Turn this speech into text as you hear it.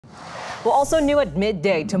Well, also new at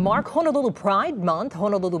midday to mark Honolulu Pride Month,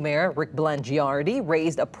 Honolulu Mayor Rick Blangiardi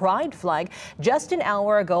raised a pride flag just an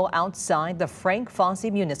hour ago outside the Frank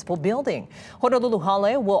Fasi Municipal Building. Honolulu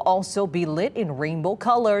Hale will also be lit in rainbow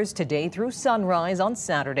colors today through sunrise on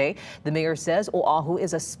Saturday. The mayor says Oahu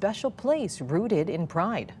is a special place rooted in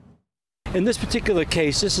pride. In this particular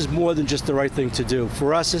case, this is more than just the right thing to do.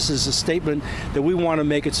 For us, this is a statement that we want to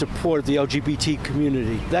make in support of the LGBT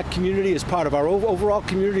community. That community is part of our overall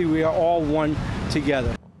community. We are all one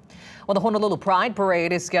together. Well, the Honolulu Pride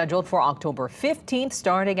Parade is scheduled for October 15th,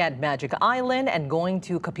 starting at Magic Island and going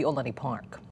to Kapi'olani Park.